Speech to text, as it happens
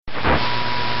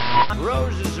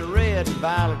Roses are red and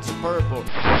violets are purple.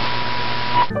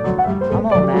 Come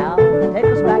on now, take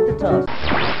us back to Tusk.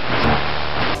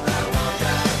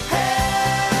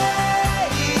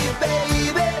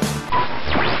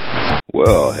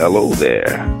 Well, hello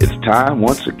there. It's time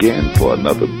once again for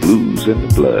another Blues in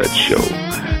the Blood show.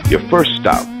 Your first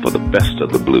stop for the best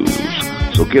of the blues.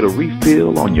 So get a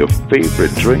refill on your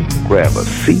favorite drink, grab a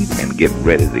seat, and get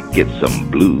ready to get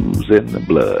some blues in the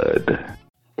blood.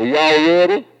 Are y'all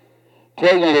ready?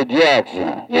 Take it to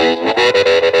Jackson.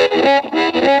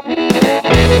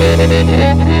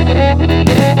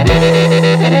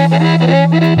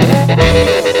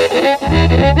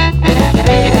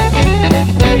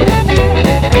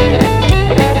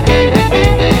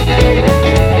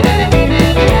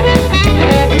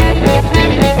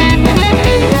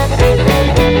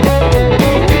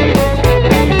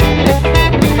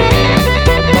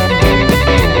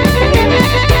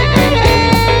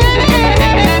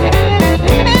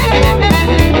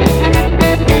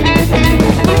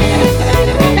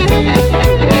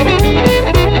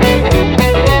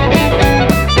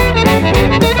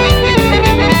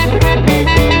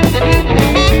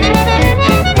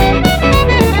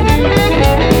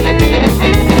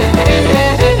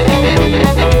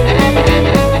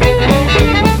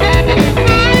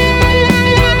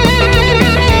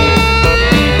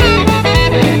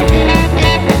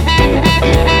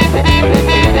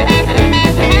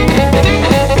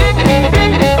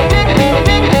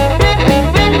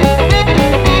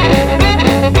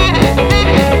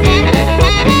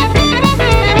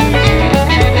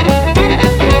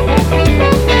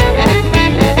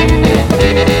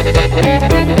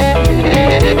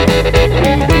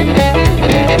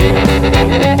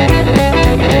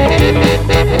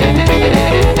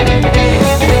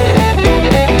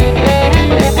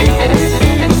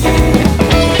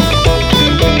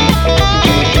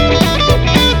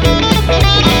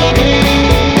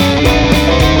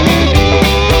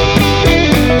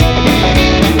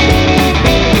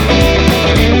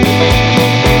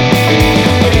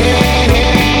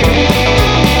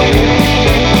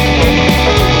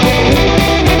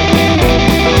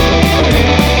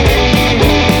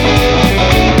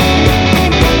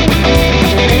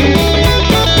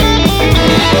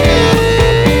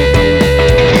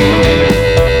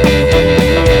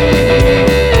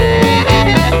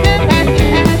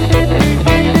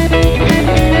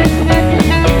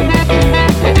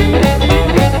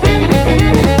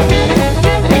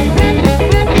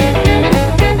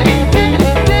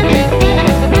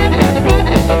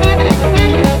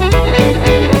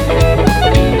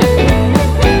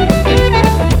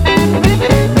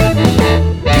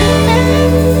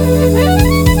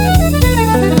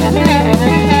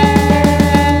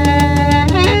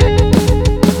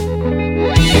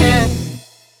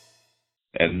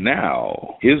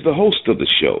 Here's the host of the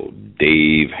show,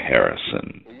 Dave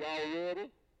Harrison.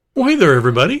 Well, hey there,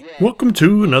 everybody. Welcome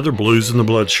to another Blues in the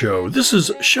Blood show. This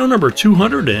is show number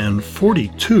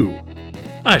 242.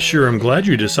 I sure am glad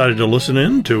you decided to listen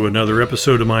in to another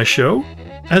episode of my show.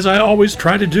 As I always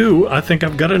try to do, I think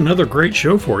I've got another great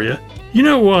show for you. You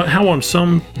know how on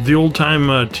some of the old-time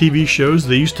TV shows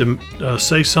they used to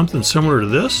say something similar to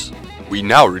this? We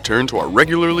now return to our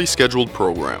regularly scheduled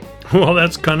program. Well,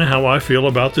 that's kind of how I feel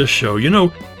about this show. You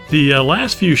know, the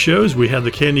last few shows we had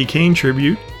the Candy Cane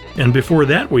tribute, and before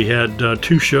that we had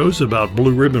 2 shows about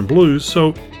Blue Ribbon Blues,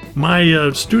 so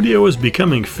my studio is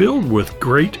becoming filled with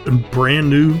great and brand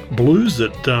new blues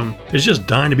that is just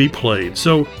dying to be played.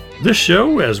 So this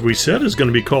show, as we said, is going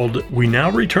to be called We Now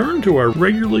Return to Our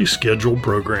Regularly Scheduled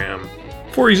Program.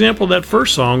 For example, that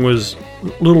first song was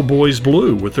Little Boys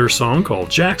Blue with their song called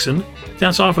Jackson.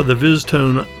 That's off of the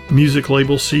Vizztone music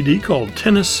label CD called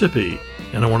Tennissippi.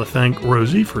 And I want to thank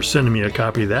Rosie for sending me a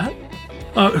copy of that.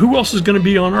 Who else is going to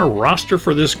be on our roster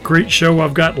for this great show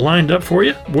I've got lined up for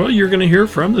you? Well, you're going to hear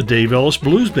from the Dave Ellis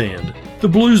Blues Band, the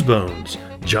BluesBones,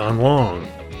 John Long,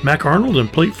 Mac Arnold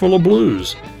and Plateful of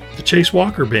Blues, the Chase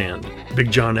Walker Band, Big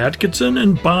John Atkinson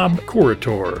and Bob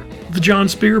Corritore, the John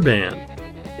Spear Band.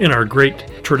 In our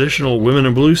great traditional Women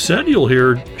in Blues set, you'll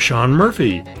hear Shaun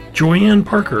Murphy, Joyann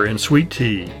Parker and Sweet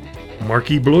Tea,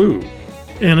 Markey Blue.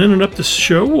 And in and up the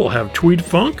show, we'll have Tweed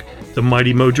Funk, the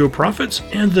Mighty Mojo Prophets,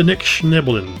 and the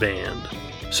Schnebelen Band.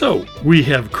 So, we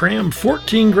have crammed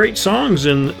 14 great songs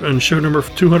in show number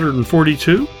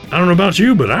 242. I don't know about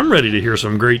you, but I'm ready to hear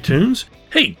some great tunes.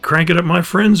 Hey, crank it up, my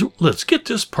friends. Let's get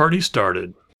this party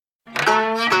started.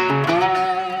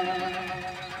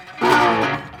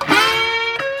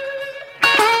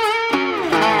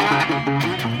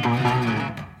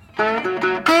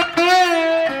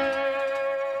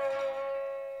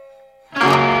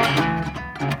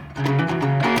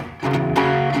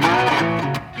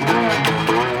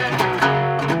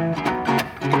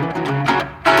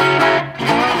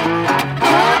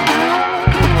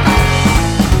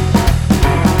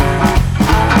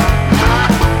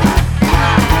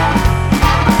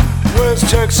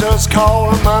 Texas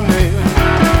calling my name.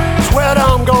 Swear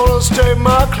I'm gonna stake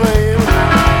my claim.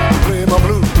 Play my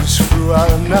blues throughout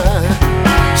the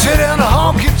night. Sit in a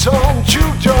honky-tonk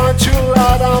juke joint too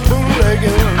loud. I'm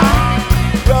bootlegging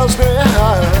Rattlesnake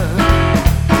high.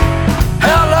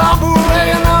 Hell, I'm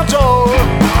bootlegging outdoor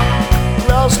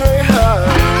Rattlesnake high.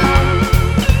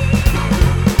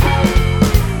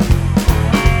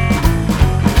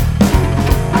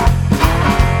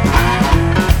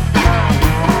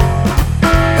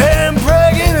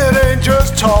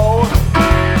 Tall.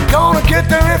 Gonna get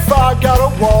there if I gotta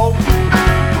walk.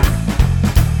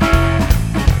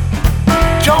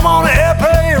 Jump on an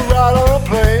airplane, ride on a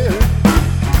plane.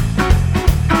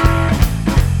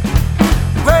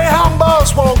 Greyhound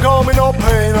bus won't call me no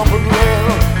pain. I'm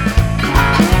bootlegging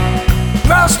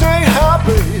Rattlesnake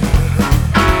happy.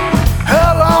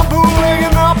 Hell, I'm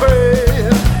bootlegging up a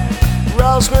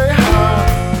Rattlesnake high.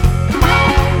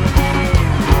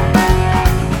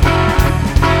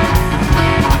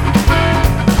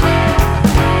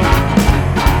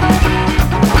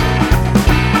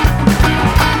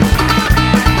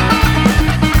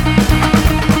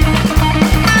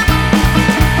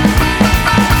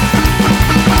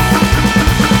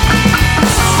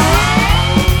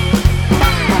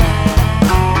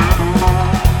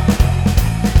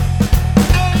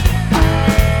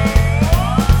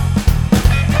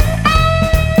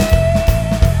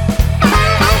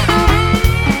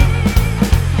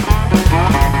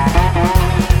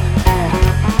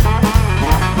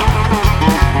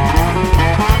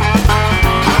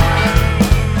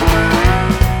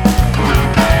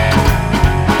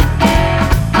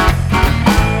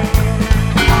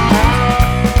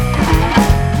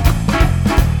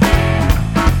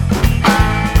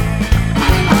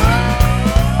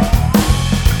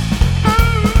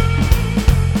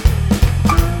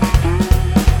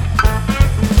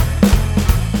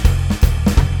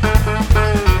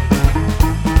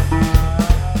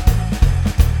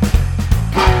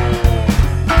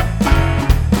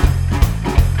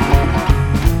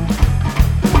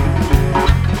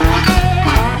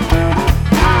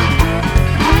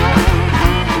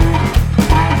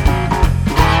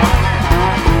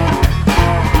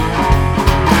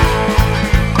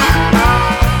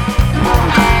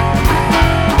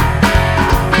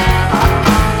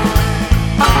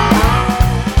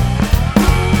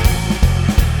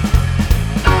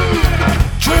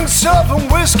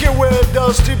 Whiskey with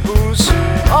dusty boots.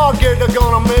 I'll get they're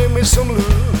gonna make me some loot.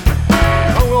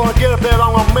 I'm gonna get it, babe,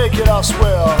 I'm gonna make it, I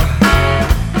swear.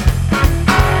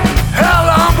 Hell,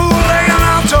 I'm bootlegging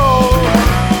outdoor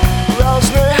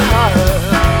Rattlesnake high.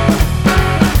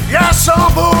 Yes,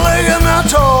 I'm bootlegging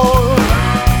outdoor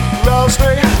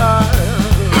Rattlesnake high.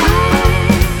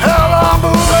 Hell, I'm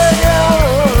bootlegging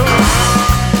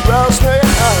Rattlesnake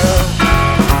high.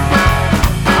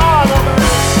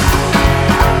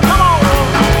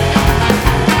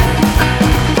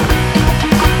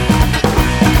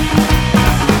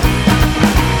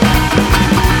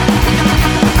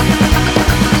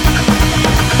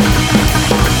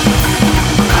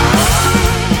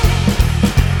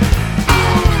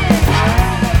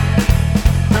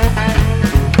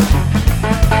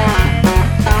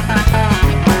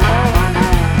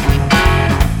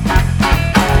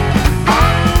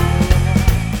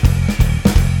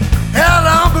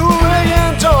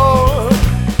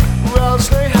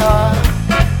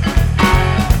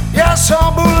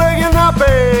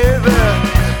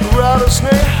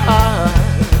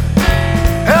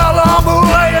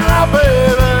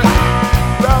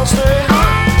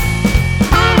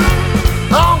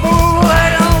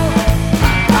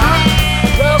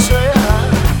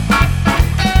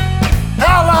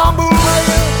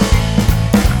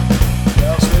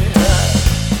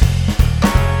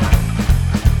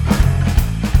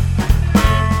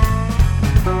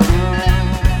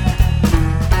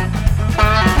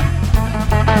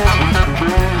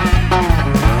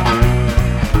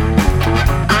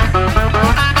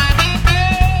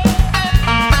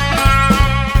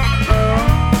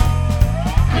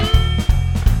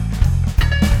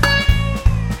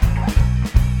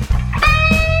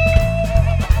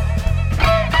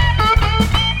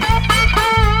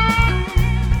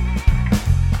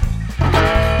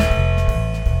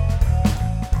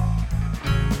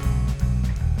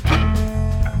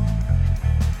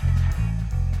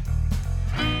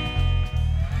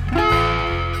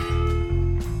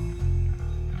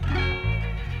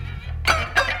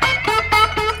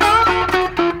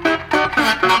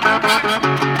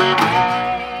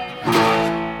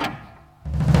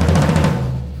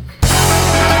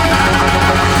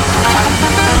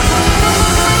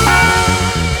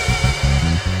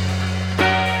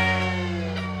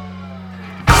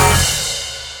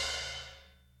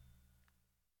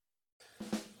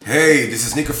 Hey, this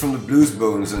is Nico from the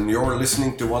BluesBones, and you're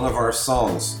listening to one of our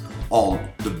songs on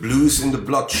the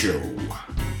BluzNdaBlood show.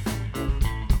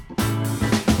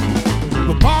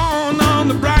 We're born on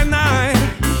the bright night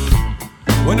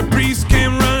when the priest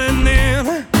came running in.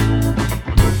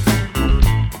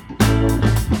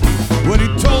 When he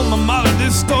told my mother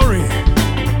this story,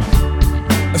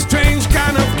 a strange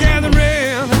kind of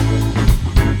gathering.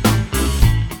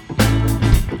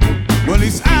 Well,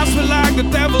 his eyes were like the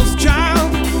devil's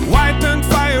child, white and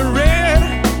fire red.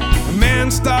 A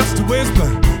man starts to whisper,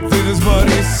 this is what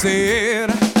he said.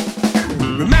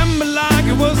 Remember like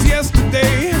it was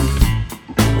yesterday,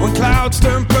 when clouds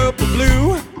turn purple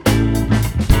blue,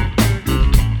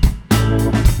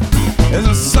 as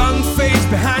the sun fades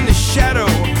behind the shadow,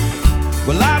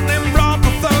 well, lightning brought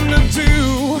the thunder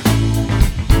too.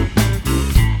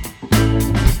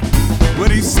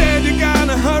 But he said you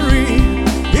gotta hurry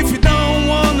if you don't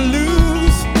wanna lose.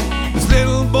 This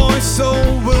little boy's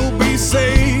soul will be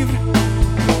saved.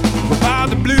 But by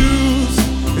the blues,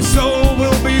 his soul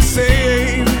will be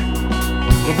saved.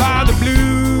 But by the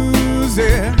blues,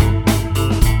 yeah.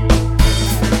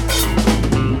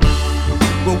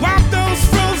 Well, wipe those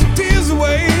frozen tears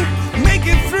away, make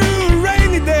it through a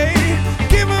rainy day,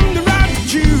 give him the right to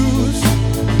choose.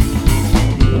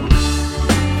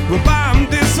 We'll buy him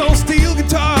this old steel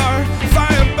guitar,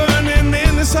 fire burning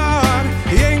in his heart,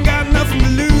 he ain't got nothing to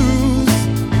lose.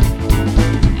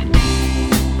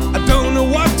 I don't know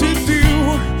what to do,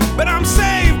 but I'm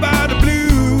saved by the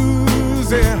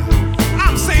blues, yeah.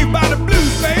 I'm saved by the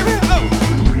blues, baby. Oh.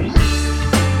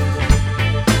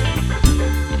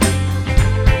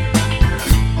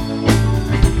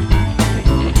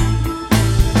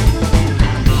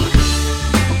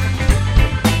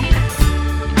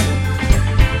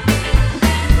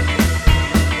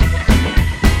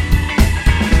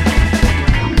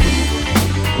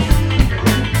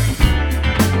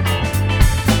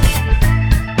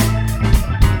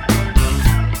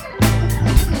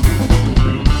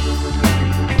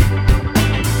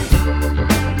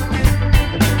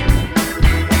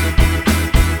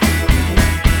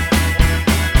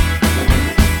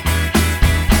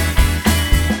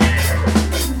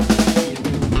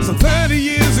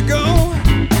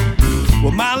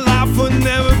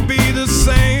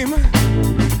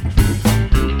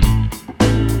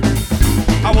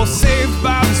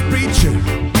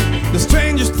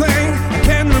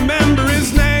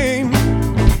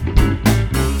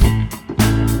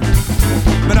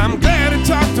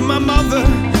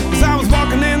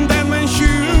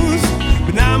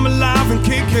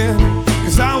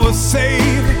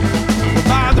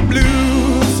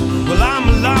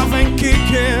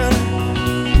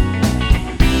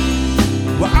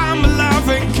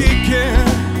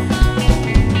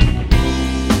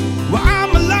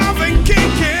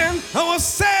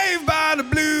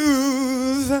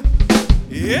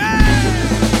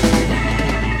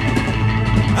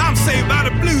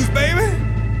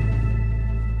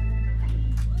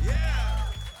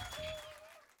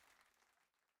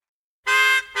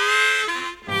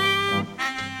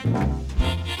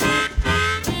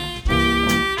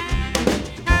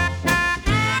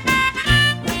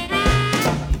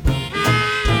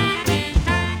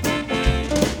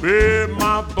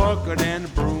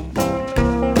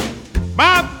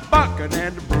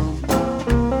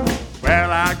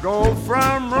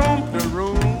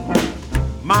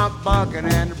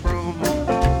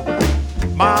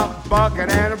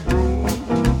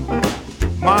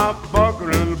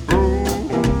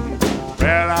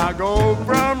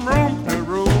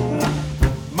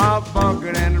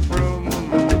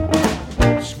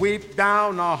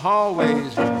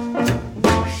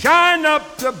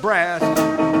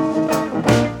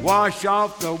 Wash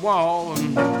off the wall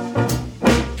and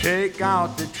take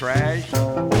out the trash.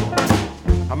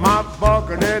 My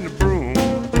bucket and the broom,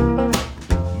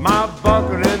 my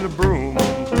bucket and the broom.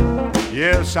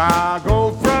 Yes, I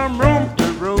go from room to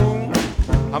room.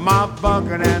 My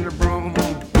bucket and the broom.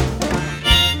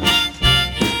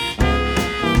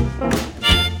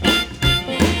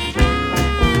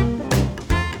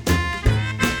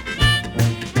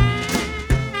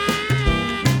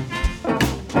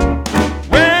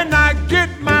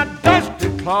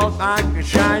 I can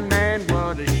shine, man,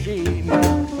 what a sheen.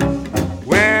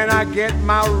 When I get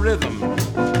my rhythm,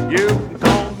 you can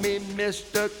call me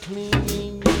Mr.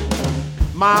 Clean.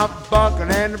 My bucket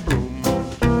and the broom,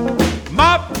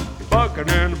 my bucket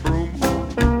and the broom.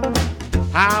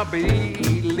 I'll be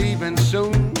leaving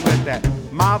soon with that.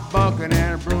 My bucket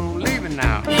and the broom, leaving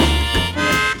now.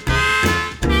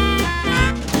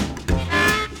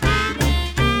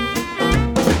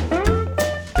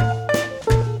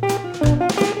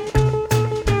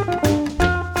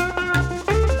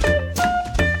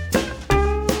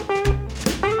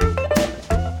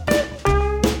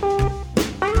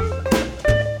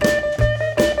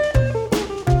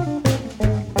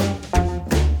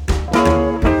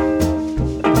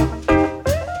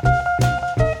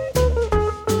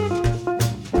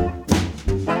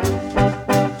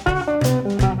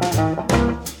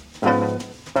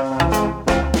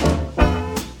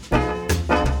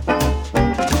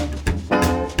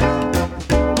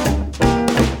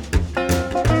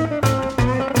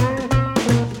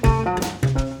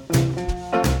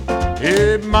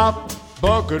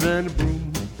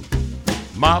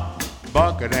 mop,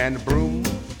 bucket, and a broom.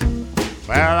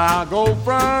 Well, I'll go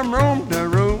from room to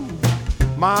room,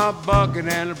 my bucket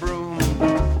and a broom.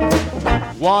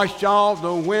 Wash all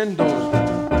the windows,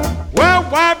 well,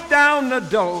 wipe down the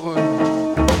door,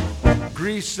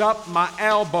 grease up my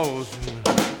elbows,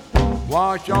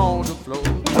 wash all the floors,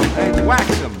 and wax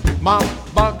them, my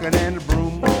bucket and a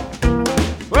broom.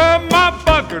 Well, my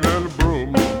bucket and a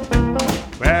broom.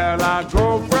 Well, I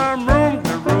go from room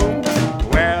to room.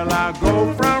 Well, I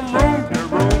go from room to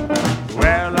room.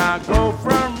 Well, I go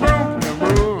from room to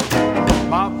room.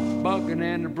 My bucket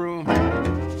and a broom.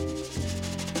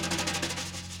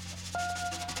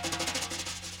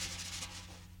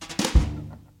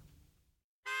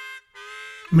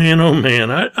 Man, oh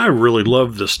man, I really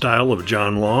love the style of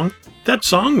John Long. That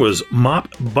song was Mop,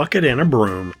 Bucket, and a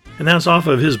Broom, and that's off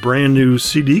of his brand new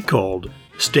CD called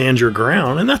Stand Your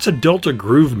Ground, and that's a Delta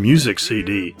Groove music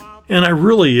CD. And I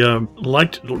really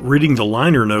liked reading the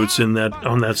liner notes on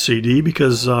that CD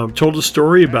because it told a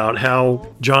story about how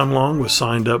John Long was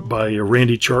signed up by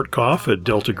Randy Chartkoff at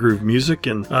Delta Groove Music,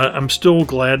 and I'm still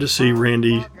glad to see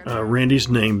Randy's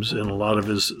names in a lot of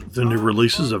the new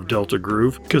releases of Delta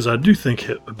Groove because I do think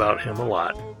about him a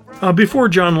lot. Before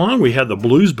John Long, we had the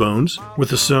BluesBones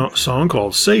with a song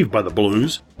called Saved by the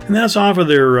Blues, and that's off of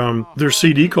their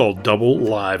CD called Double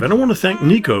Live. And I want to thank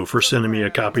Nico for sending me a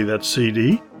copy of that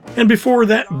CD. And before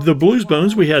that, the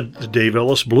BluesBones, we had the Dave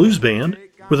Ellis Blues Band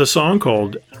with a song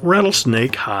called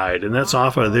Rattlesnake Hide, and that's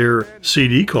off of their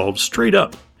CD called Straight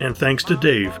Up. And thanks to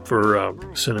Dave for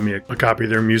sending me a copy of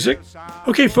their music.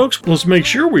 Okay, folks, let's make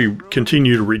sure we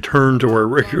continue to return to our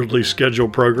regularly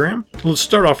scheduled program. Let's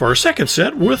start off our second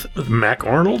set with Mac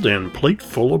Arnold and Plate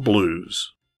Full of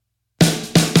Blues.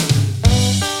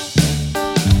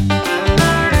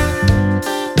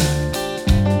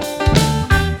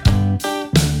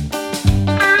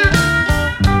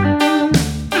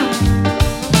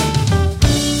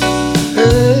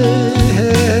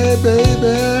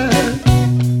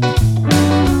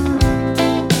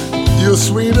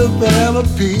 Sweeter than a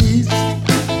peach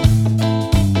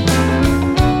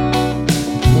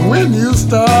when you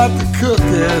start to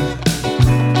cooking.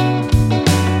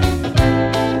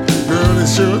 Girl, it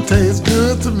sure tastes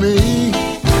good to me.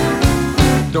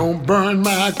 Don't burn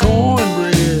my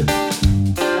cornbread.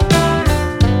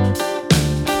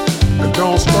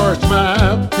 Don't scorch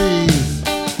my peas.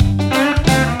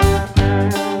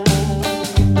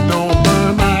 Don't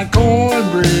burn my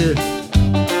cornbread.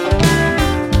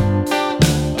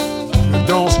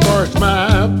 Don't scorch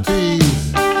my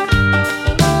peas.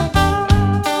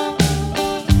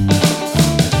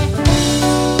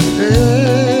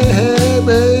 Hey,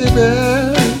 baby,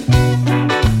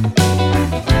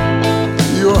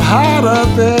 you're hotter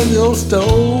than your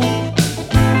stove.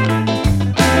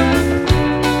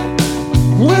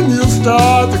 When you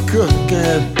start to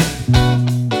cooking,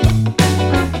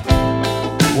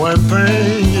 one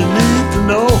thing you need to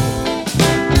know: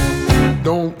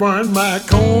 don't burn my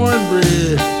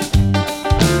cornbread,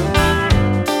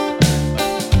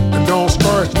 and don't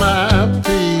scorch my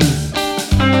peas,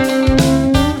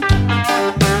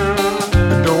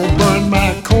 and don't burn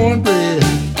my cornbread,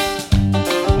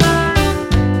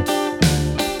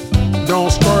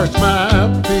 don't scorch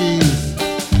my peas.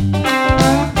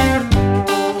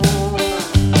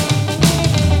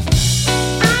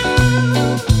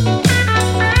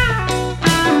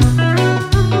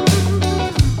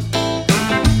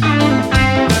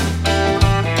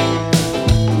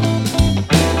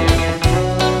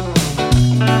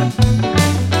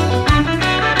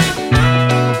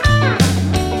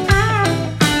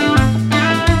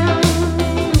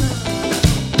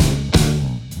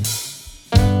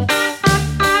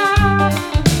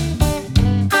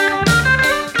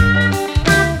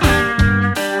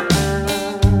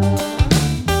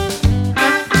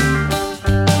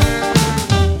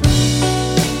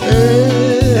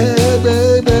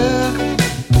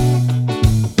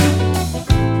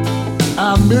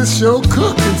 Your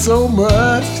cooking so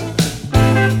much.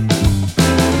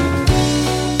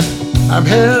 I'm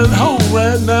headed home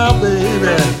right now,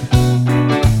 baby.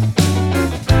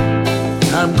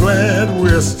 I'm glad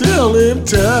we're still in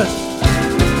touch.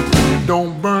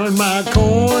 Don't burn my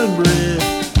cornbread,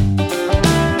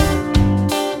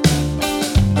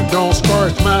 don't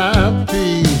scorch my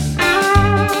peas,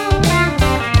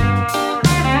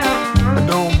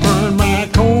 don't burn my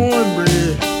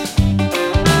cornbread,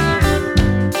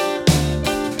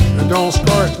 don't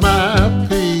scorch my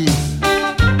peas.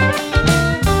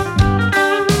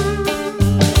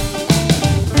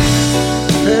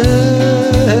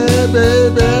 Hey,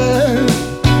 baby,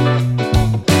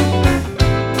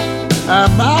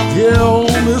 I'm out here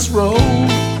on this road.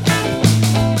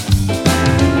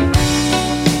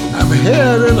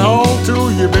 coming home to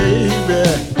you, baby.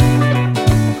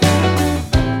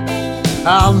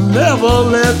 I'll never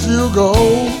let you go.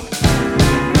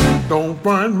 Don't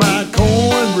burn my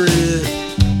cornbread.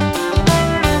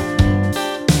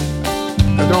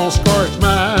 Don't scorch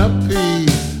my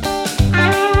peas.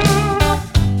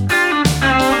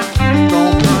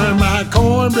 Don't burn my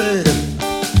cornbread.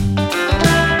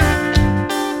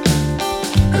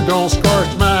 And don't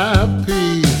scorch my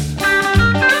peas.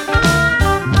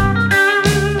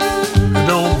 And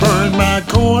don't burn my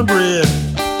cornbread.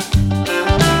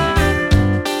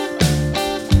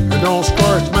 And don't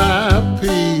scorch my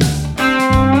peas.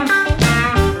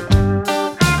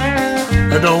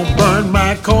 And don't burn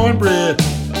my cornbread.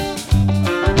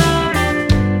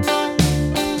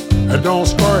 And don't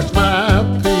scorch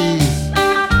my peas.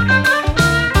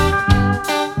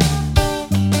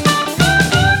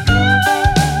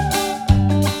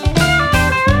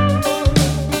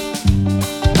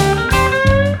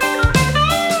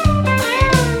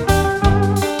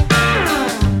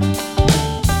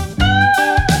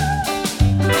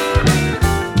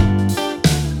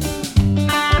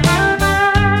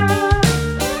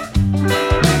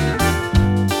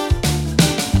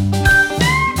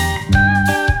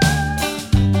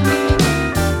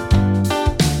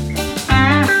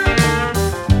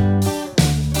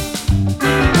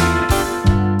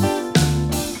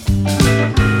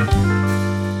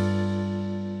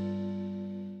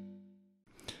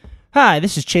 Hi,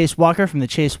 this is Chase Walker from the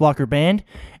Chase Walker Band,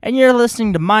 and you're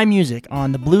listening to my music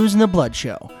on the Blues and the Blood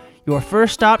Show, your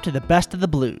first stop to the best of the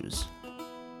blues.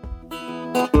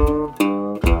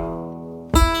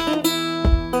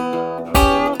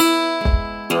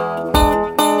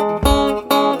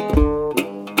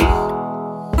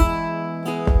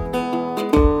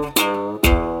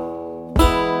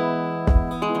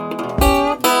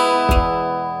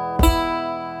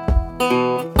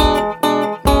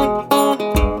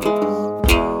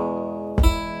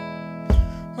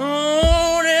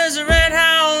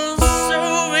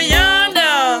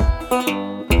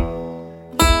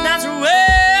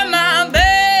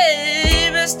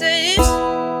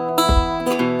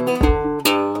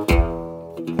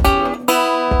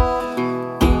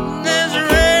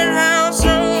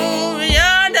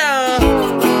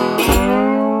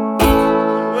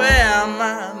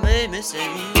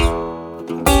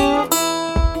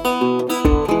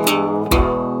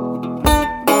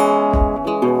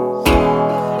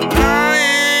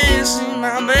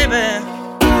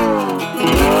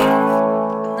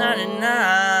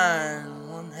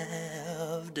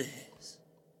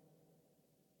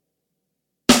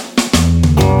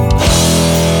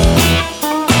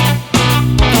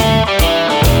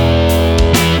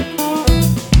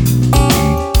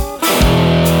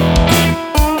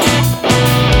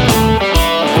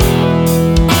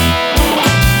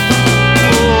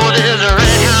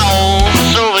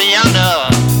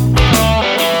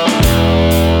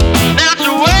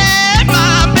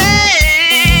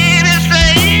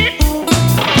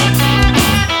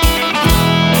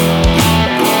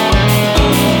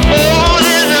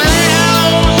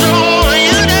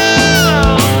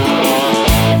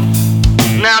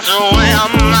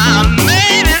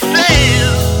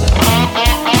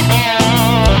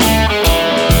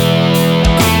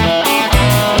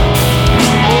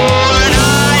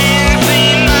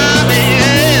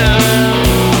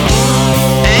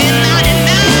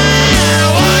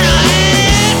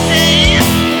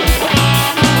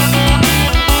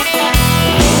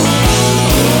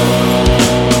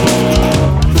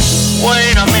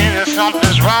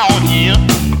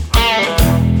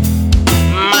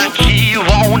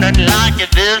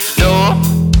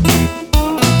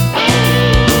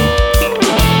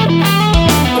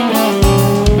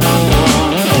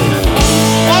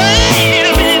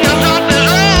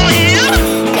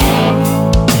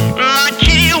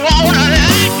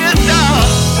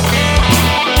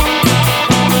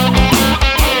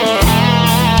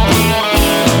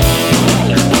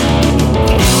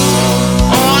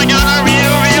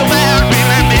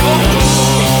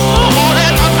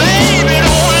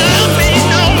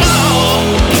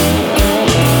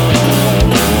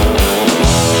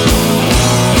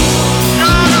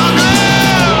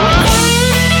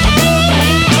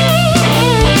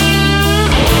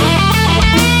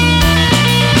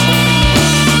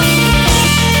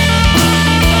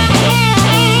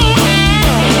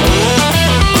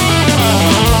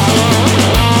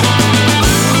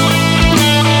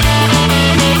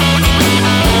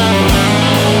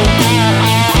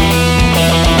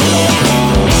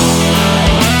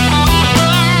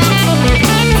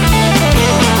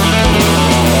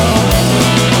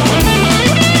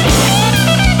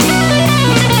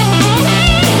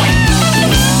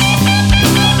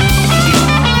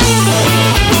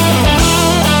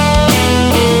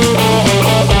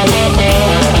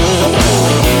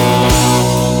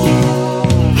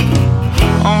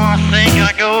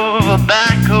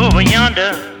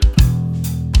 yonder,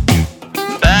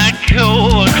 back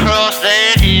over across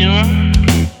that hill.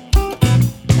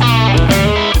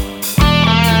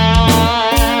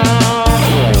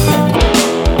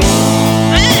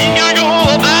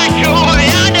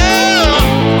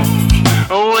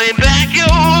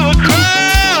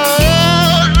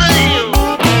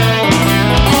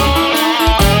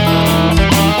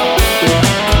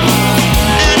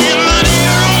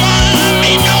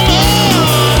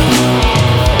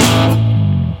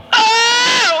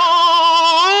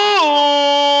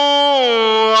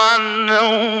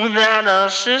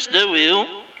 Sister will.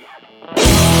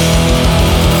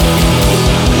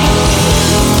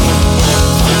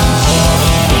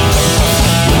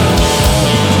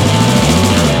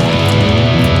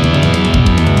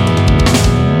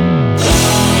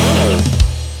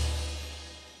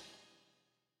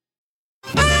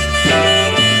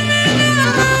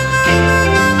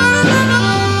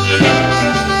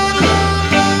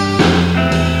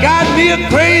 Got me a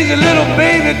crazy little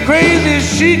baby, crazy as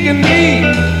she can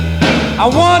be. I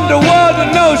wonder what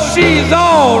to know, she's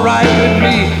alright with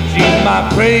me. She's my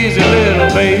crazy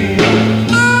little baby.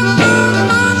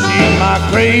 She's my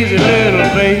crazy little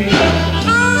baby.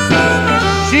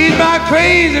 She's my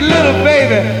crazy little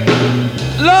baby.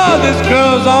 Lord, this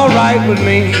girl's alright with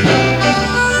me.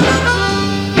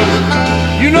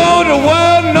 You know the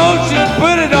world knows she's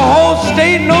pretty, the whole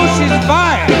state knows she's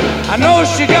fine. I know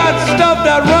she got stuff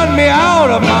that run me out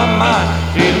of my mind.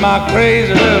 She's my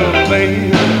crazy little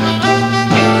baby.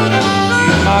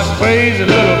 My crazy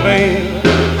little baby.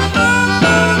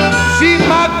 She's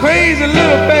my crazy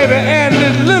little baby, and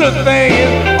this little thing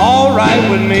is alright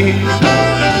with me.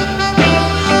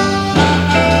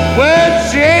 Well,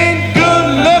 she ain't good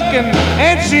looking,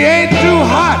 and she ain't too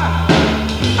hot.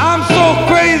 I'm so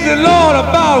crazy, Lord,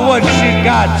 about what she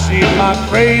got. She's my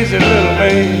crazy little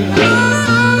baby.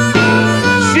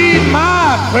 She's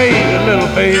my crazy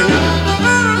little baby.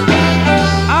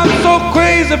 I'm so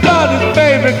crazy about this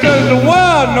baby, cause the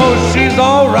world knows she's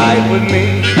alright with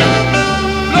me.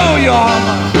 Blow your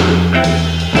arm.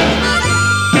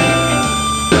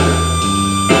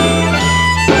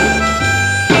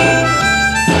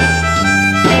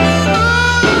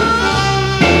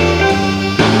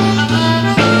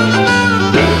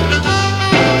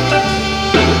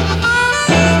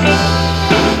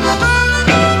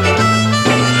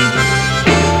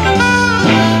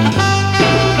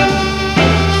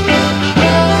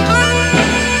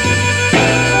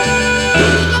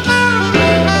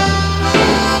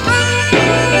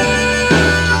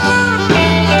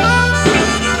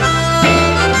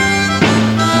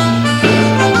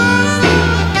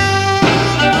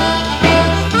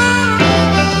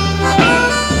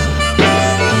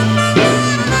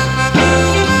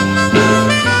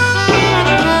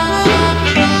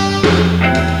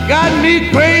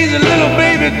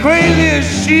 Crazy as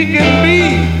she can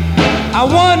be. I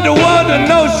wonder what to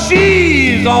know,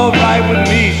 she's alright with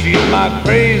me. She's my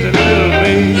crazy little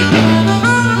baby.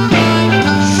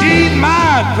 She's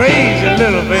my crazy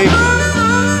little baby.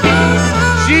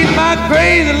 She's my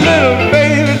crazy little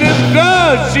baby. This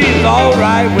girl, she's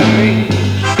alright with me.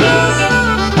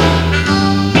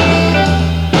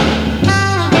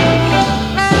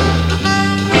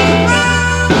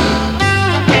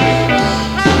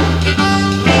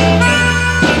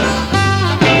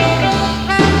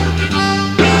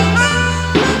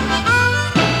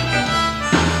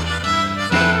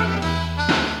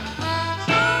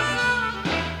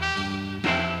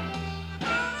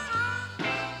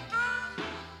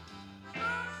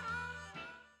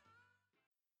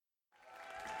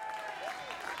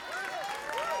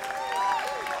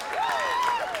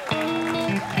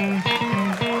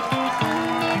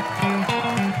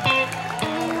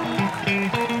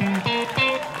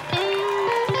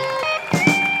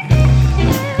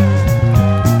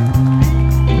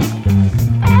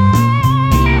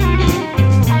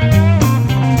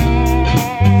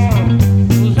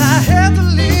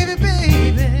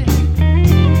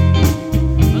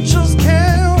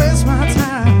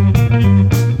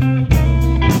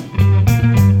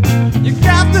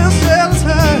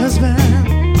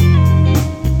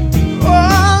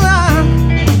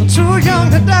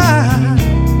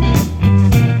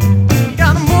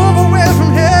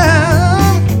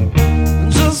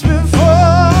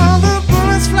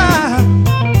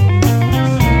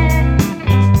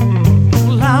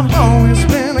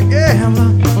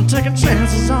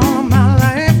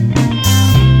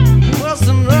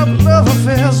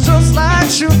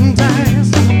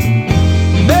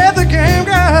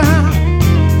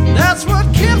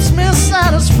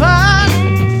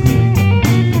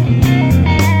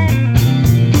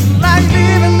 Like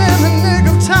leaving in the nick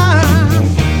of time.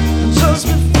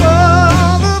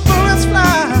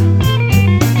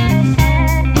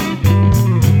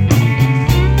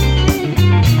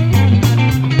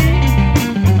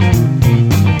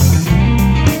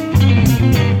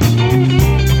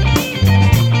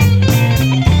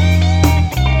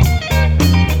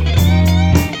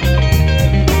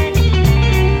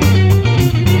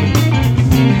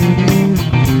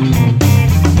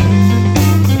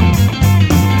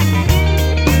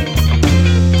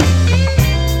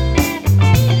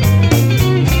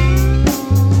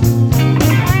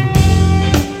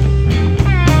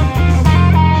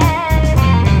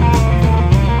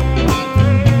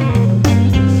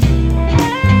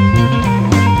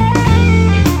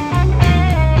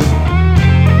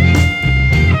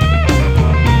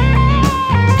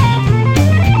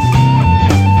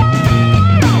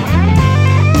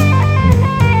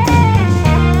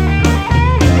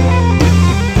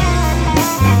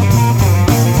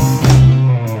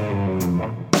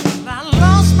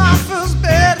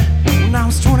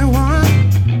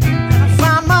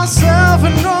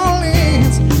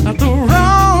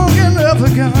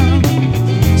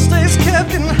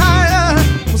 getting higher,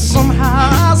 but somehow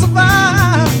I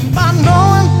survive by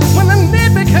knowing when the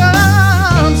need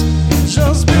becomes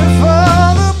just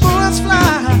before the bullets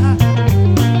fly.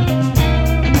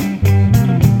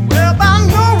 Well, by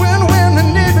knowing when the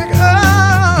need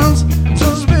becomes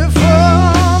just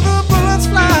before the bullets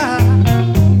fly.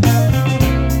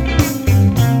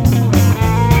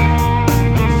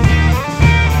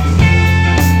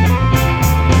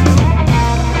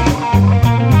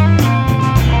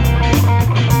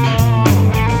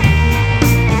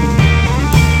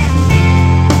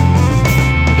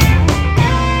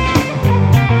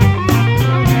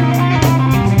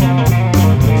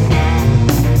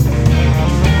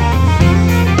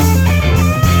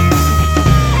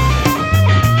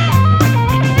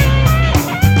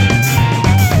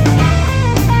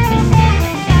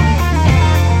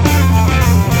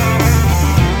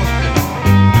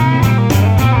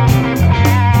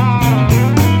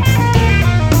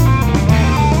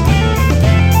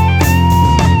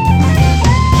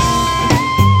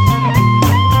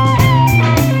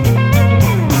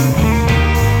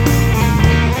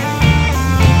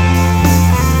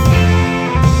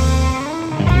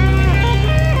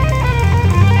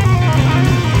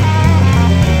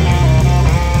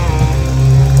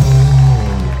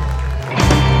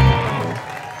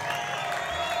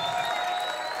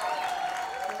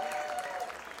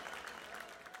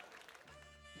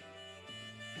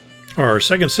 Our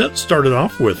second set started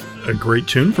off with a great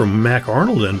tune from Mac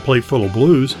Arnold and Plate Full of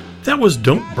Blues. That was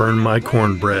Don't Burn My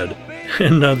Cornbread.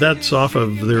 And that's off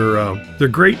of their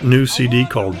great new CD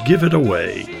called Give It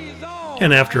Away.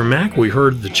 And after Mac, we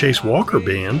heard the Chase Walker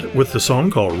Band with the song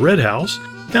called Red House.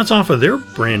 That's off of their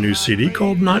brand new CD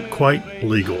called Not Quite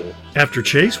Legal. After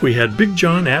Chase, we had Big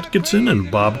John Atkinson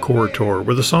and Bob Corritore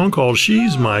with a song called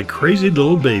She's My Crazy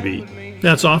Little Baby.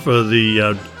 That's off of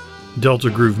the Delta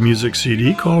Groove Music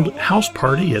CD called House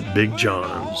Party at Big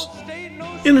John's.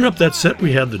 Ending up that set,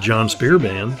 we had the John Spear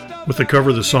Band with the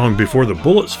cover of the song Before the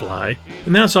Bullets Fly,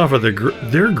 and that's off of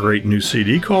their great new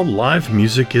CD called Live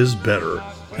Music Is Better,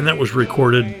 and that was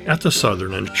recorded at the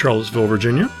Southern in Charlottesville,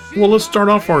 Virginia. Well, let's start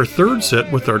off our third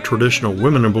set with our traditional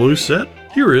Women in Blues set.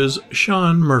 Here is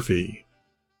Shaun Murphy.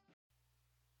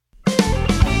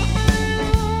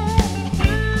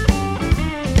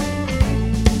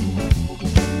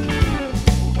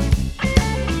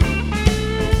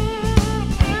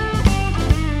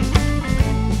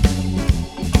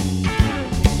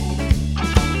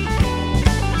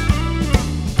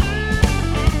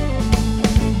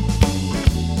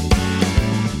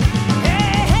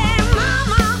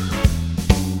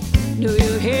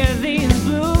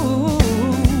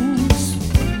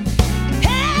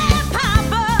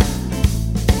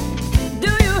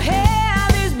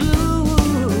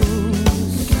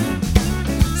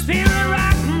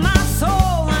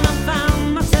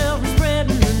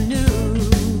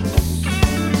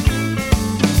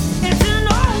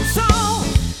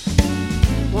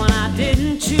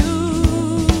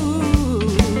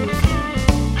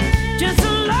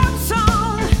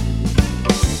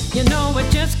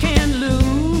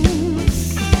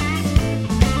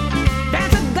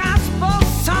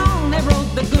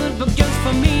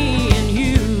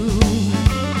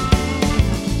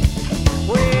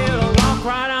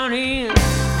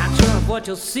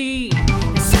 You'll see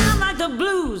it sound like the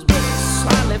blues, but it's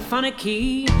slightly funny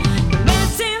key. The man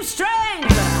seems strange,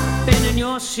 but I've been in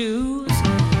your shoes.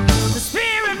 The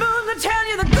spirit moves to tell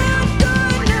you the good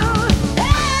news.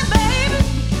 Hey, baby,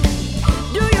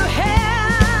 do you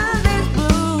hear these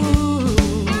blues?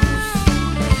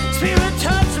 Spirit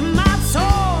touched my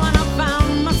soul, and I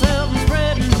found myself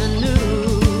spreading the news.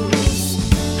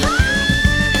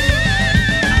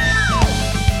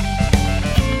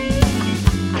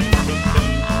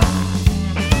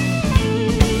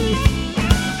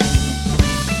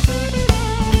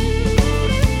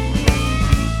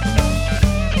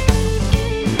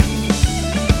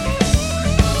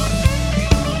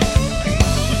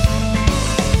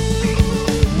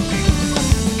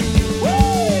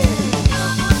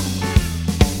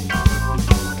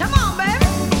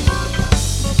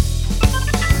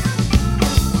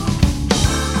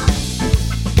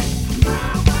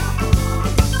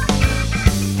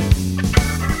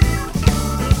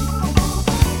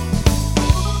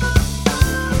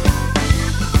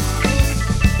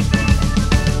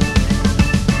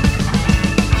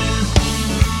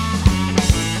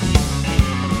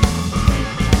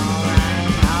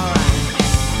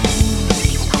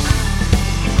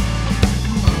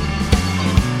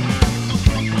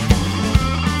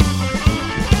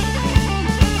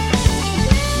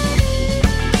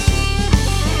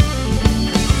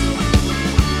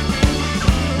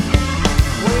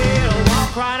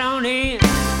 right on in.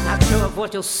 Not sure of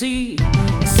what you'll see.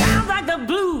 It sounds like the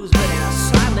blues, but in a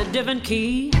slightly different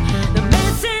key. The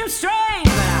man seems strange,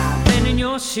 but I've been in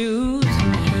your shoes.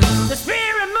 The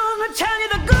spirit moves me, tell you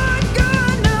the good,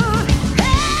 good news.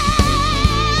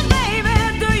 Hey, baby,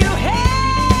 do you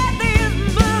hate these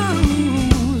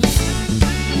blues?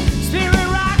 Spirit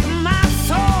rocking my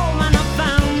soul, and I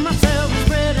found myself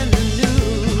spreading the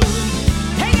news.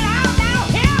 Take it out now,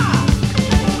 here!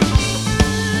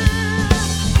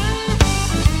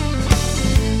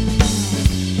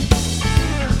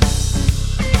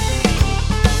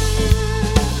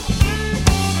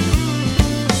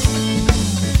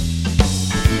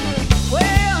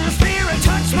 Well, the spirit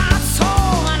touched my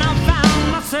soul, and I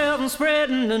found myself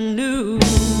spreading the news.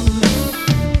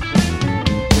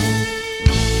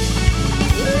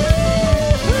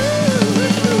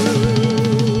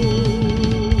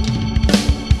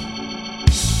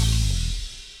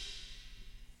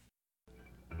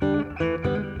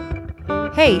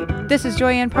 Hey, this is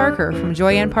Joyann Parker from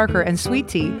Joyann Parker and Sweet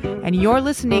Tea, and you're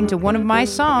listening to one of my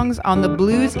songs on the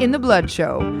Blues in the Blood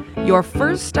show, your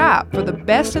first stop for the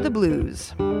best of the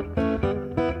blues.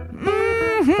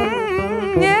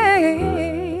 Yeah, yeah.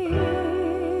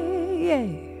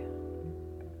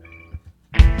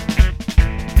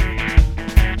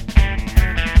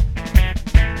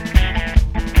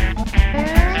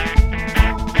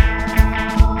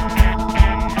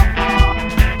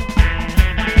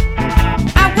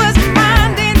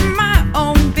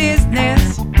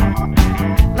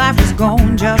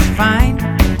 Going just fine.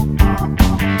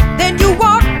 Then you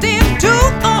walked into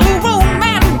a room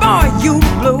and boy, you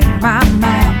blew my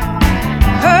mind.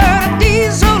 Heard a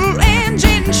diesel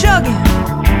engine chugging,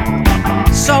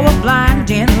 saw a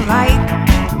blinding light,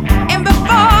 and before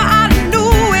I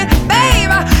knew it,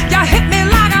 baby, you hit me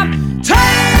like a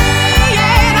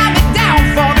train. I've been down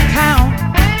for the count.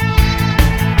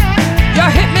 You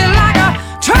hit me like a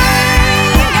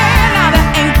train, and now there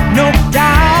ain't no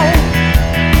doubt.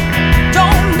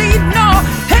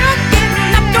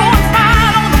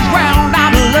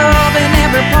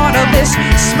 Part of this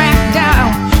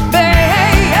smackdown,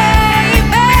 baby,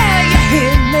 you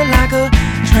hit me like a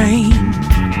train.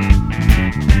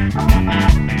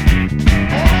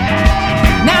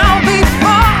 Now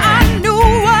before I knew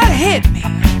what hit me,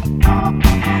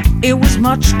 it was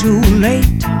much too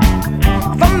late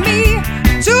for me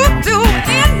to do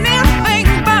anything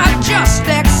but just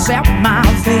accept my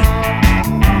fate.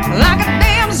 Like a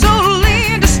damsel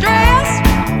in distress,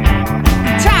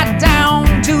 tied down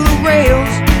to the rails,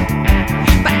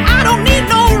 but I don't need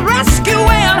no rescuing.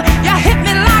 You hit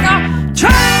me like a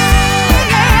train,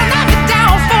 yeah, knock me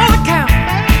down for the count.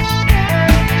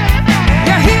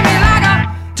 You hit me like a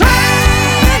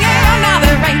train, yeah, now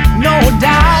there ain't no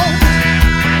doubt.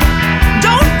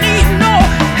 Don't need no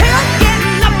help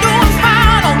getting up, doing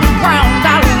fine on the ground.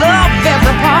 I love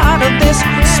every part of this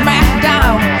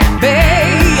smackdown,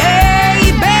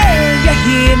 baby, you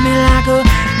hit me like a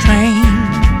train.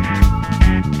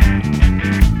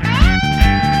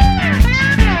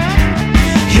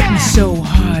 So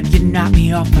hard, you knocked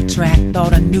me off my track.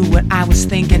 Thought I knew what I was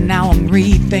thinking, now I'm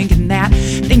rethinking that.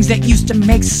 Things that used to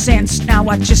make sense, now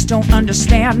I just don't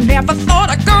understand. Never thought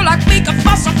a girl like me could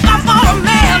fuss a fuss for a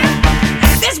man.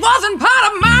 This wasn't part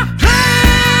of my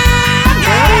plan,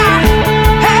 yeah.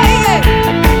 Hey, yeah.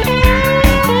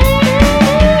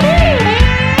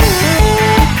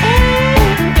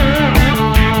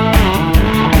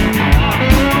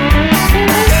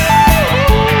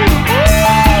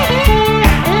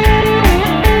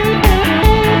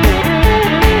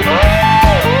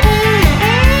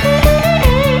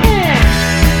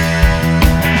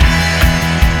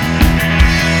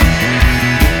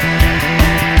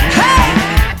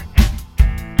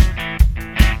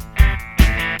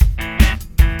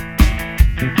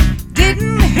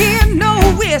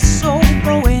 Whistle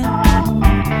blowing,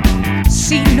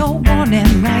 see no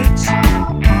warning lights.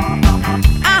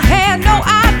 I had no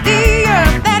idea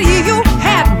that you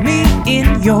had me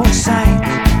in your sight.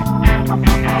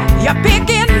 You're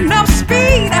picking up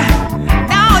speed,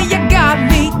 now you got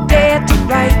me dead to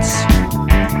rights.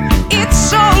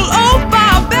 It's all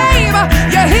over, baby,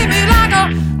 you hit me like a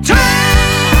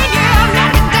train, yeah,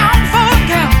 knock me down for a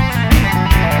count.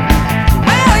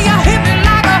 Well, you hit me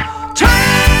like a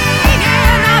train.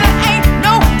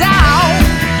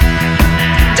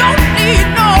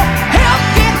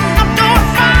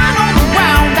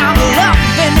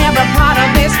 Part of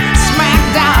this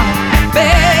smackdown, baby.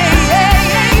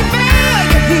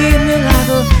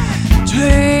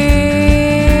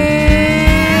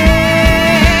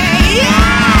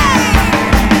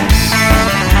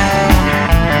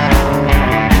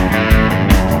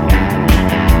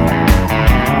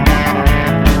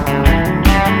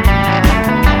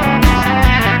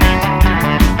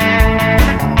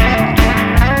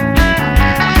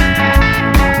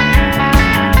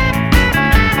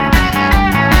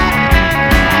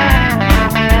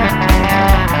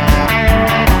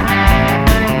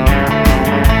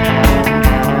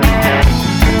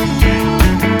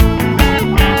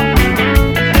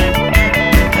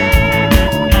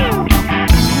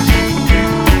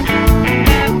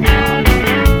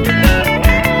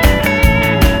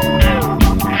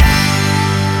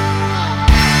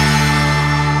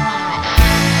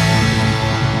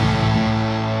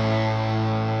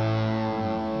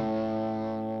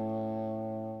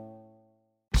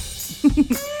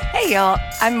 Hey y'all,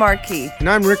 I'm Markey. And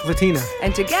I'm Rick Latina.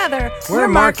 And together, we're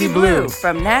Markey Blue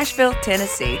from Nashville,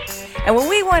 Tennessee. And when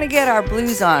we want to get our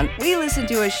blues on, we listen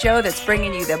to a show that's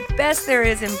bringing you the best there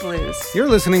is in blues. You're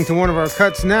listening to one of our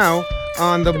cuts now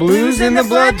on the Blues in the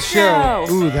Blood Show.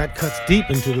 Ooh, that cuts deep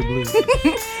into the blues.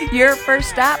 Your first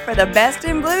stop for the best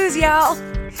in blues, y'all.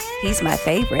 He's my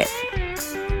favorite.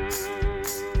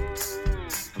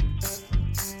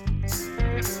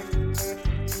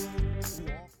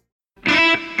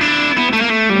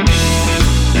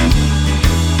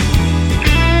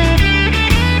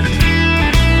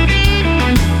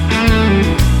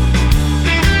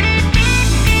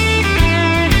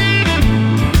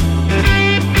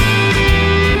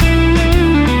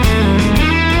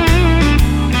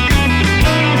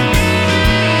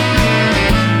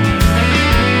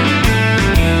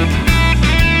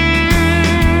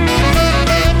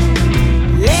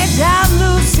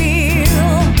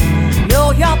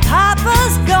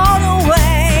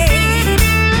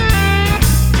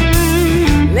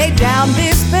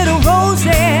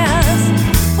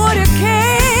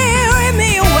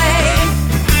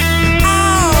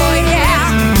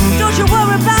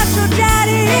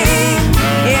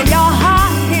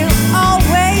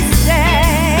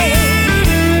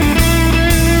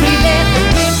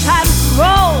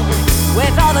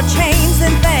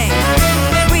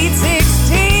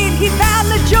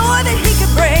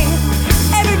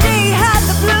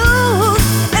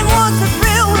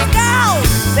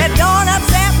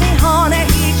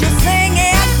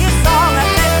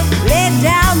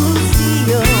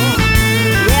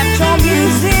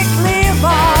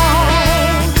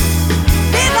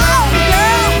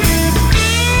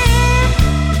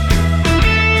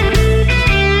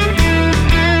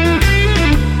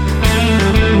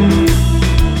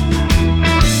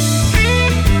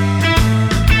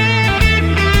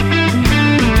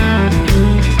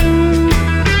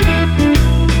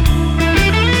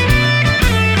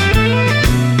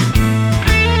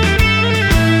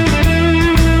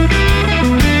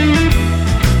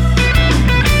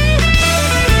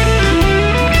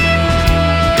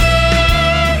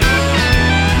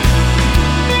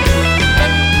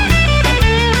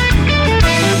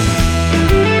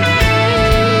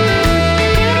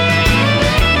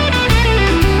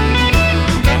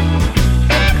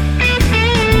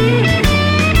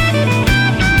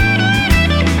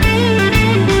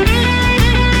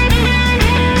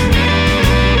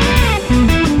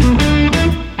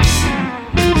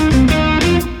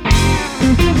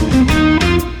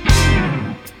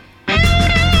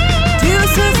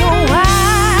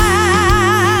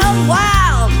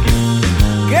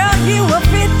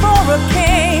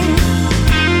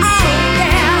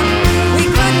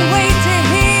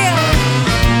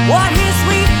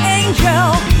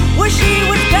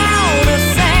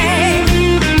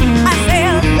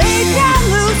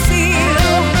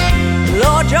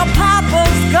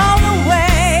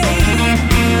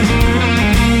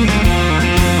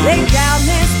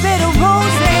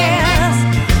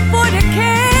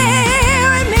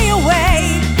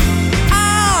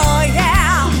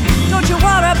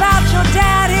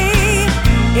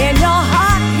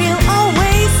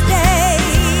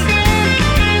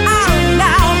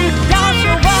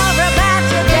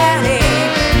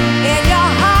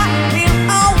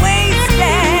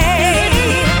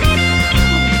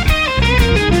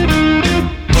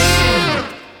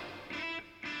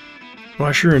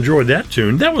 I sure enjoyed that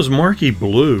tune. That was Markey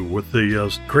Blue with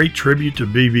the great tribute to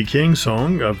B.B. King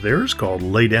song of theirs called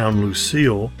Lay Down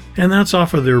Lucille, and that's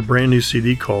off of their brand new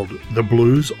CD called The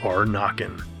Blues Are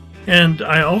Knockin'. And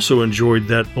I also enjoyed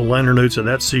the liner notes of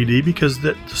that CD because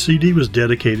the CD was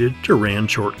dedicated to Rand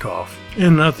Shortcoff.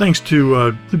 And thanks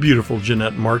to the beautiful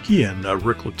Jeanette Markey and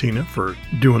Rick Latina for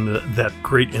doing that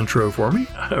great intro for me.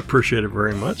 I appreciate it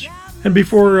very much. And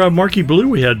before Markey Blue,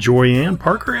 we had Joyann,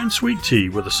 Parker, and Sweet Tea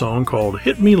with a song called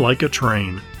Hit Me Like a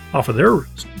Train off of their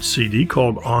CD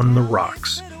called On the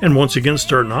Rocks. And once again,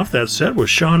 starting off that set was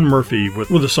Shaun Murphy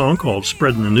with a song called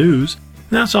Spreadin the News.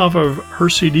 And that's off of her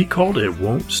CD called It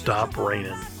Won't Stop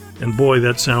Raining. And boy,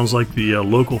 that sounds like the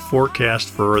local forecast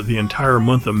for the entire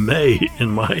month of May in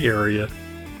my area.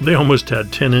 They almost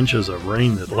had 10 inches of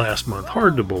rain that last month.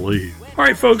 Hard to believe. All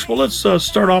right, folks, well, let's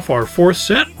start off our fourth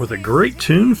set with a great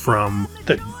tune from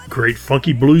that great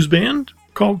funky blues band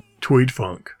called Tweed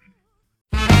Funk.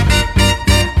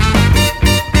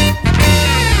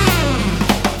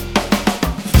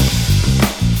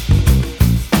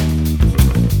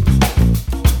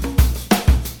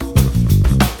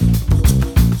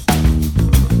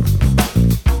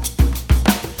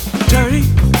 Dirty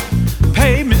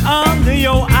pavement under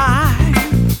your eye,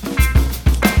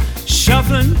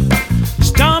 shuffling,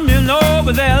 stumbling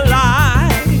over their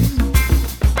lives,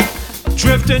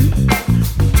 drifting,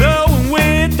 blowing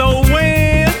with the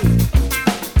wind.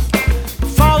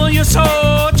 Follow your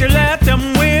soul, you let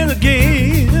them win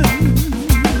again.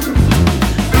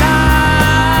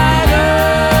 Light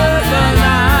of the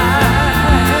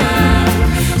night,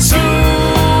 supernova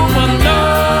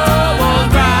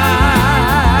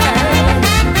bright.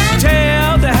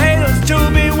 Tell the haters to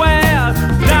beware,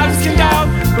 lights can doubt,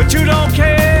 but you don't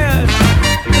care.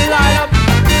 Light up,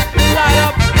 light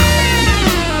up.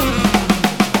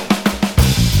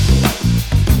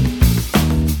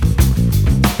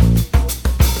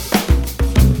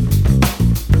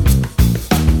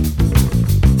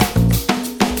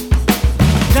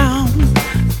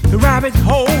 Rabbit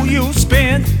hole you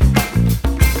spin.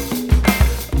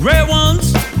 Red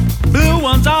ones, blue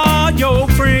ones are your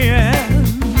friends.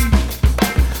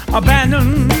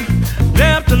 Abandoned,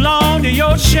 left alone to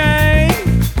your shame.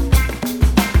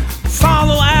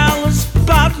 Follow Alice,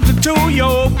 plotted to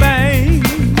your bane.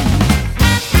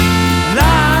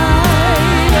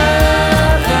 Light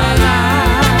of the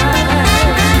night,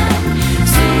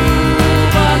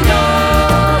 supernova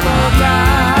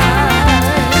bright.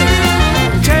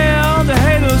 Tell the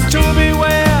haters to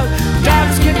beware,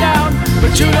 doubts get down,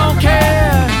 but you don't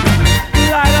care.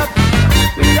 Light up,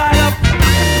 light up.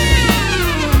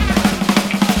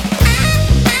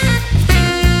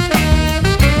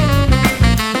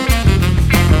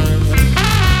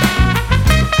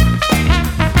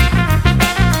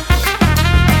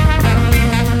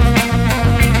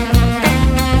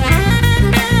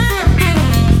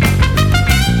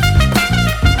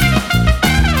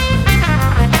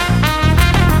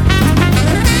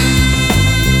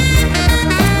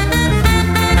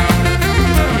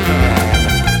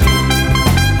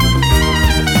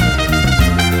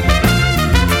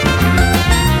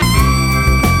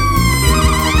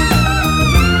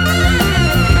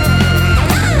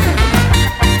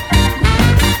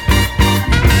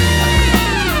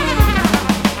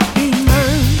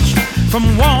 From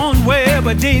one way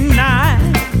but denied.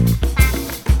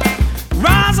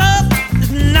 Rise up,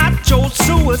 it's not your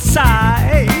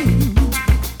suicide.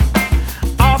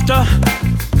 Off the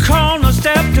corner,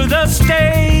 step to the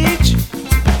stage.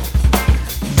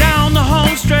 Down the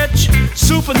home stretch,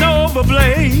 supernova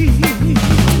blaze.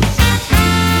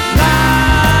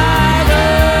 Light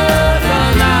of the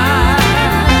night,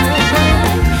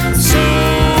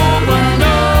 supernova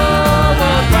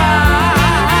bright.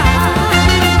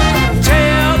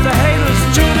 Tell the haters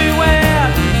to beware,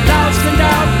 doubts can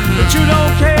doubt, but you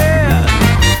don't care.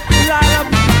 Light up,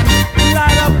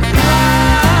 light up,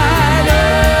 light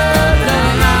of the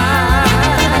night,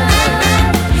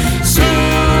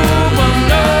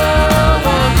 supernova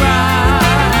bright.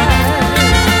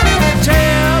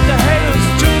 Tell the haters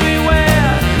to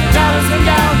beware, doubts can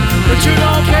doubt, but you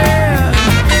don't care.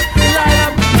 Light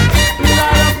up,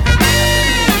 light up.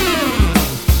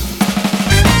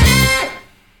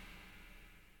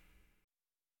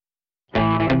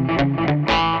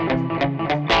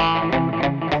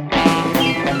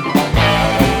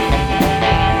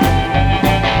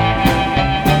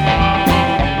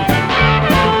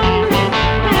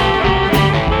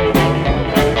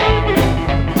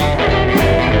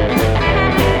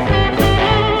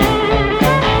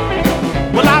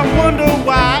 Well, I wonder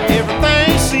why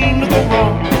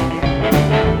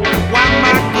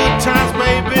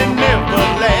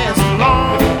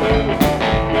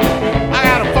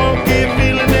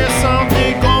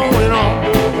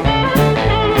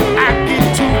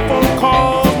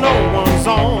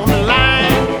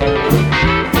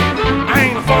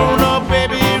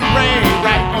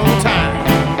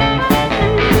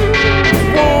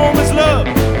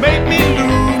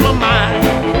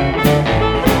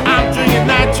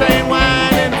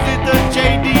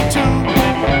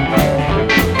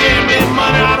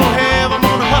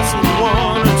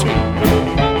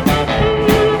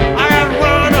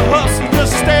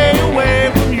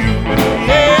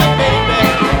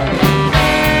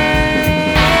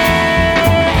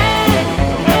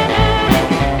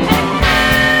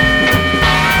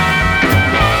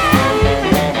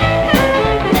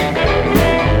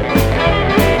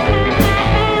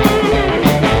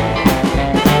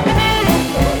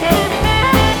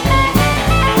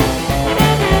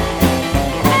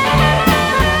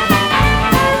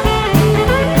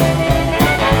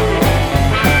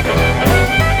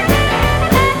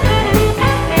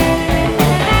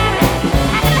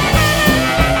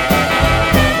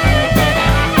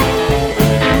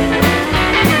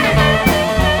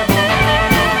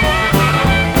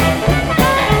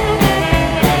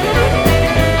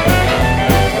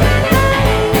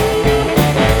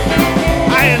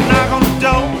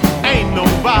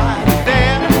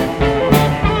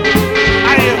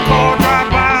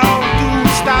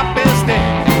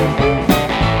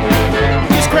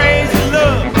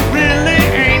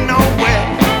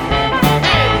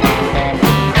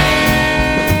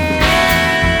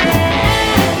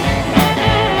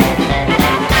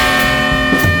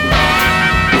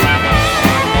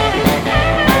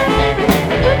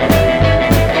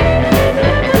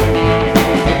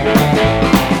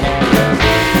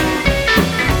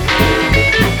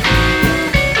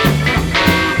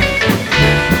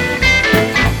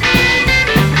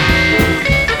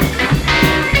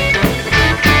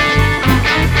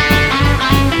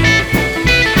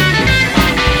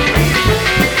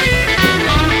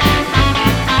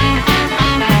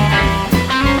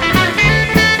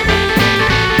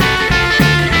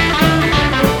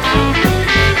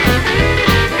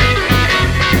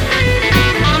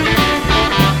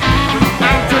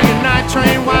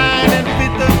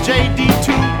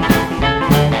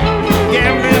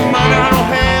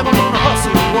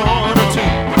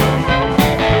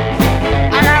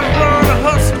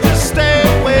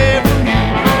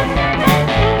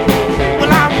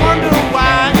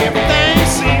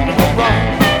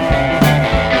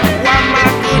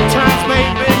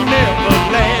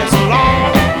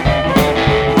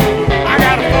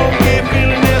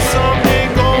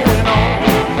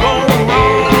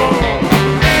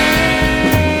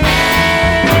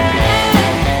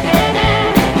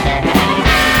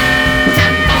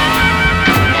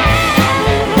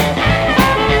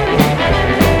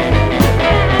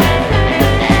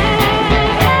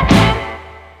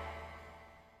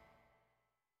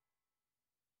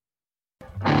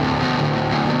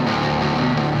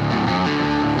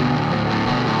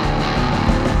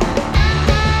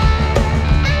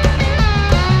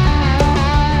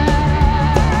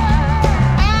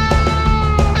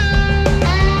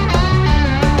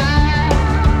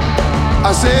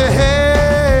I say,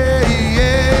 hey,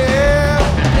 yeah.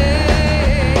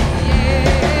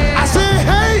 I say,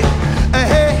 hey,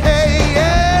 hey, hey,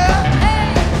 yeah.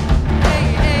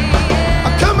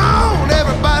 Come on,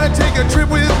 everybody, take a trip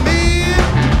with me.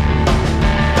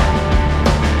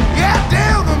 Yeah,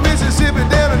 down to Mississippi,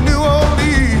 down to New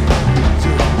Orleans.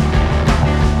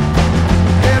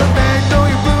 And a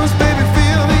magnolia blues, baby,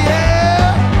 feel the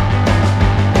air.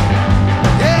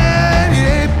 Yeah, you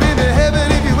ain't been to heaven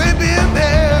if you ain't been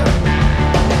there.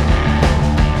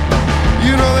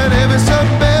 You know that every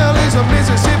Southern belle is a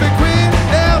Mississippi queen.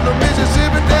 Down to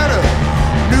Mississippi, down to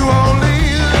New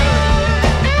Orleans.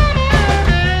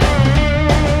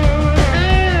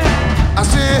 I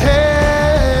say,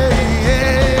 hey,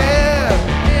 yeah.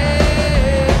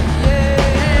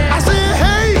 I say,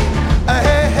 hey,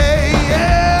 hey, hey,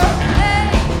 yeah.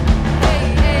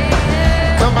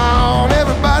 Come on,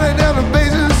 everybody down the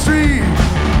Basin Street.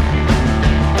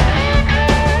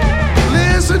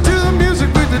 Listen to the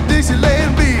music with the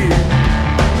Dixieland beat.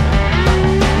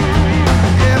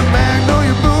 Yeah, the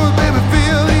magnolia blues, baby,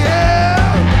 feel the air.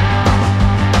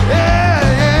 Yeah,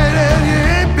 yeah, yeah, you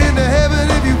ain't been to heaven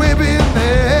if you ain't been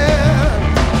there.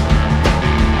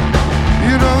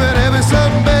 You know that every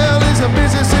Southern belle is a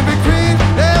Mississippi queen.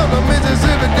 Down to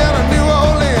Mississippi, down to New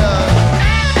Orleans.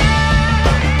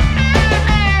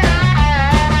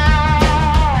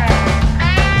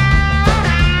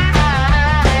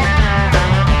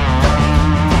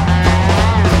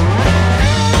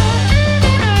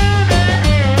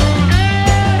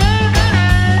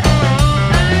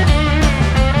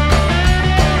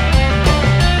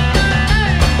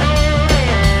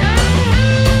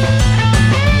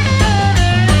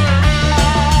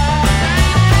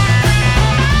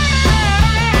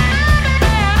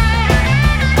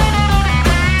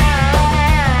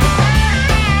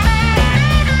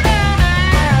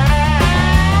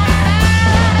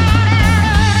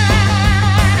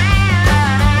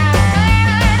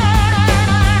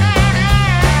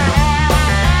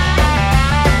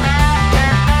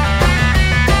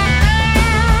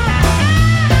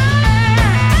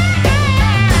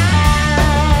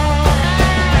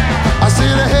 I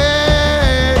said,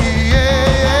 hey,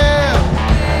 yeah.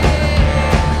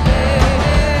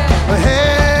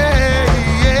 Hey,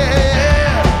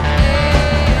 yeah.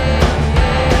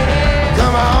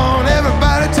 Come on,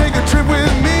 everybody, take a trip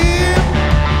with me.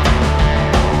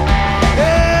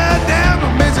 Yeah, down to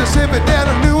Mississippi, down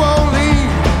to New Orleans.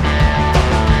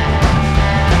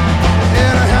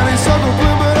 Yeah, the honeysuckle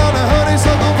blooming on the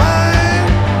honeysuckle vine.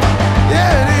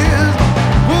 Yeah, it is.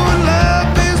 Woman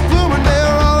love is blooming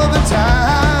there all of the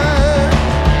time.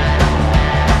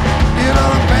 You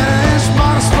know, the Spanish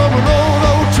models from an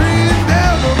old tree.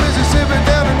 Down to Mississippi,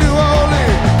 down to New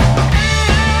Orleans.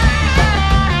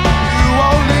 New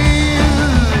Orleans.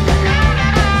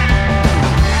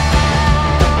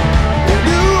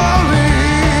 New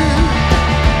Orleans.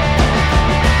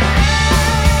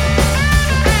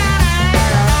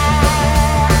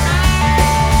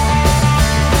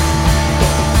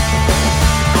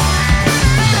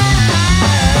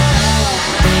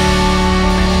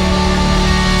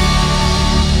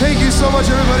 Thank you so much,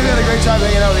 everybody. We had a great time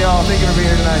hanging out with y'all. Thank you for being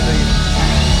here tonight. Thank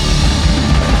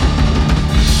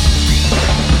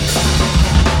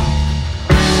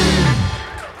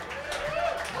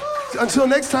you. Until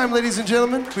next time, ladies and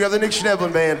gentlemen, we have the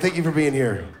Schnebelen Band. Thank you for being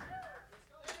here.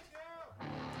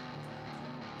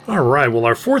 All right, well,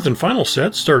 our fourth and final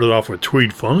set started off with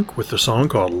Tweed Funk with the song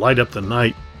called Light Up the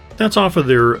Night. That's off of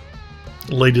their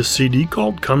latest CD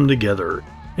called Come Together.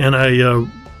 And I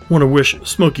want to wish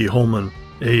Smokey Holman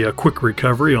a quick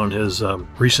recovery on his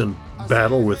recent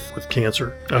battle with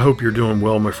cancer. I hope you're doing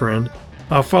well, my friend.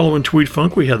 Following Tweed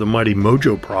Funk, we had the mighty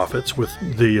Mojo Prophets with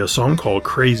the song called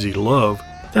Crazy Love.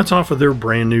 That's off of their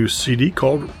brand new CD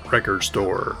called Record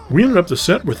Store. We ended up the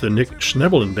set with the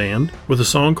Schnebelen Band with a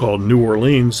song called New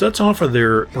Orleans. That's off of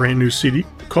their brand new CD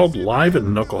called Live at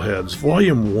Knuckleheads,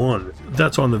 Volume 1.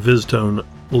 That's on the Vizztone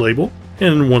label.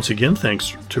 And once again,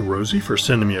 thanks to Rosie for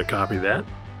sending me a copy of that.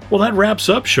 Well, that wraps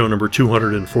up show number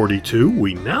 242.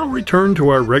 We now return to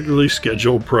our regularly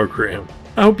scheduled program.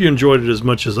 I hope you enjoyed it as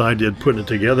much as I did putting it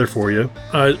together for you.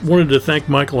 I wanted to thank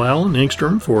Michael Allen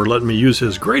Engstrom for letting me use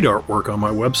his great artwork on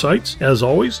my websites. As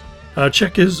always,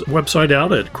 check his website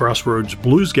out at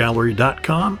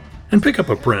crossroadsbluesgallery.com and pick up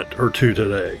a print or two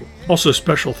today. Also,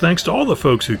 special thanks to all the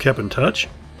folks who kept in touch,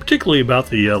 particularly about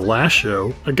the last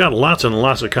show. I got lots and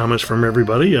lots of comments from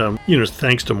everybody.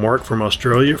 Thanks to Mark from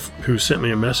Australia who sent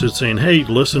me a message saying, hey,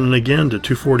 listening again to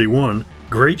 241.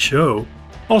 Great show.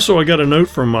 Also, I got a note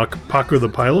from Paco the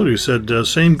Pilot who said,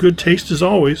 same good taste as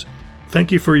always.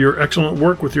 Thank you for your excellent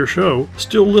work with your show.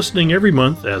 Still listening every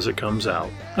month as it comes out.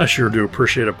 I sure do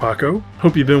appreciate it, Paco.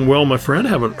 Hope you've been well, my friend.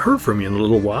 Haven't heard from you in a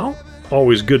little while.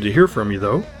 Always good to hear from you,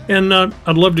 though. And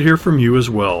I'd love to hear from you as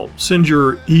well. Send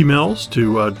your emails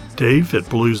to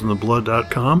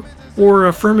dave@bluesndablood.com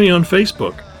or friend me on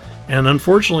Facebook. And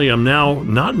unfortunately, I'm now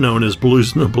not known as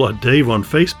Blues in the Blood Dave on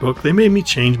Facebook. They made me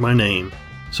change my name.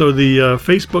 So the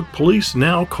Facebook police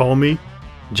now call me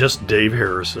just Dave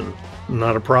Harrison.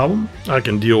 Not a problem. I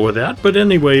can deal with that. But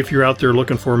anyway, if you're out there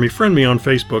looking for me, friend me on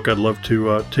Facebook. I'd love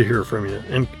to hear from you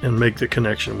and make the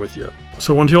connection with you.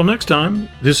 So until next time,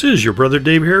 this is your brother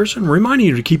Dave Harrison reminding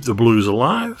you to keep the blues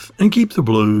alive and keep the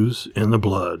blues in the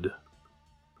blood.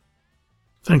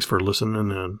 Thanks for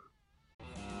listening in.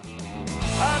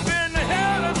 I've been to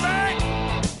hell and back,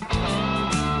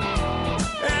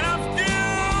 and I'm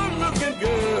still looking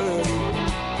good.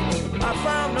 I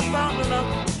found the fountain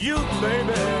of youth, baby.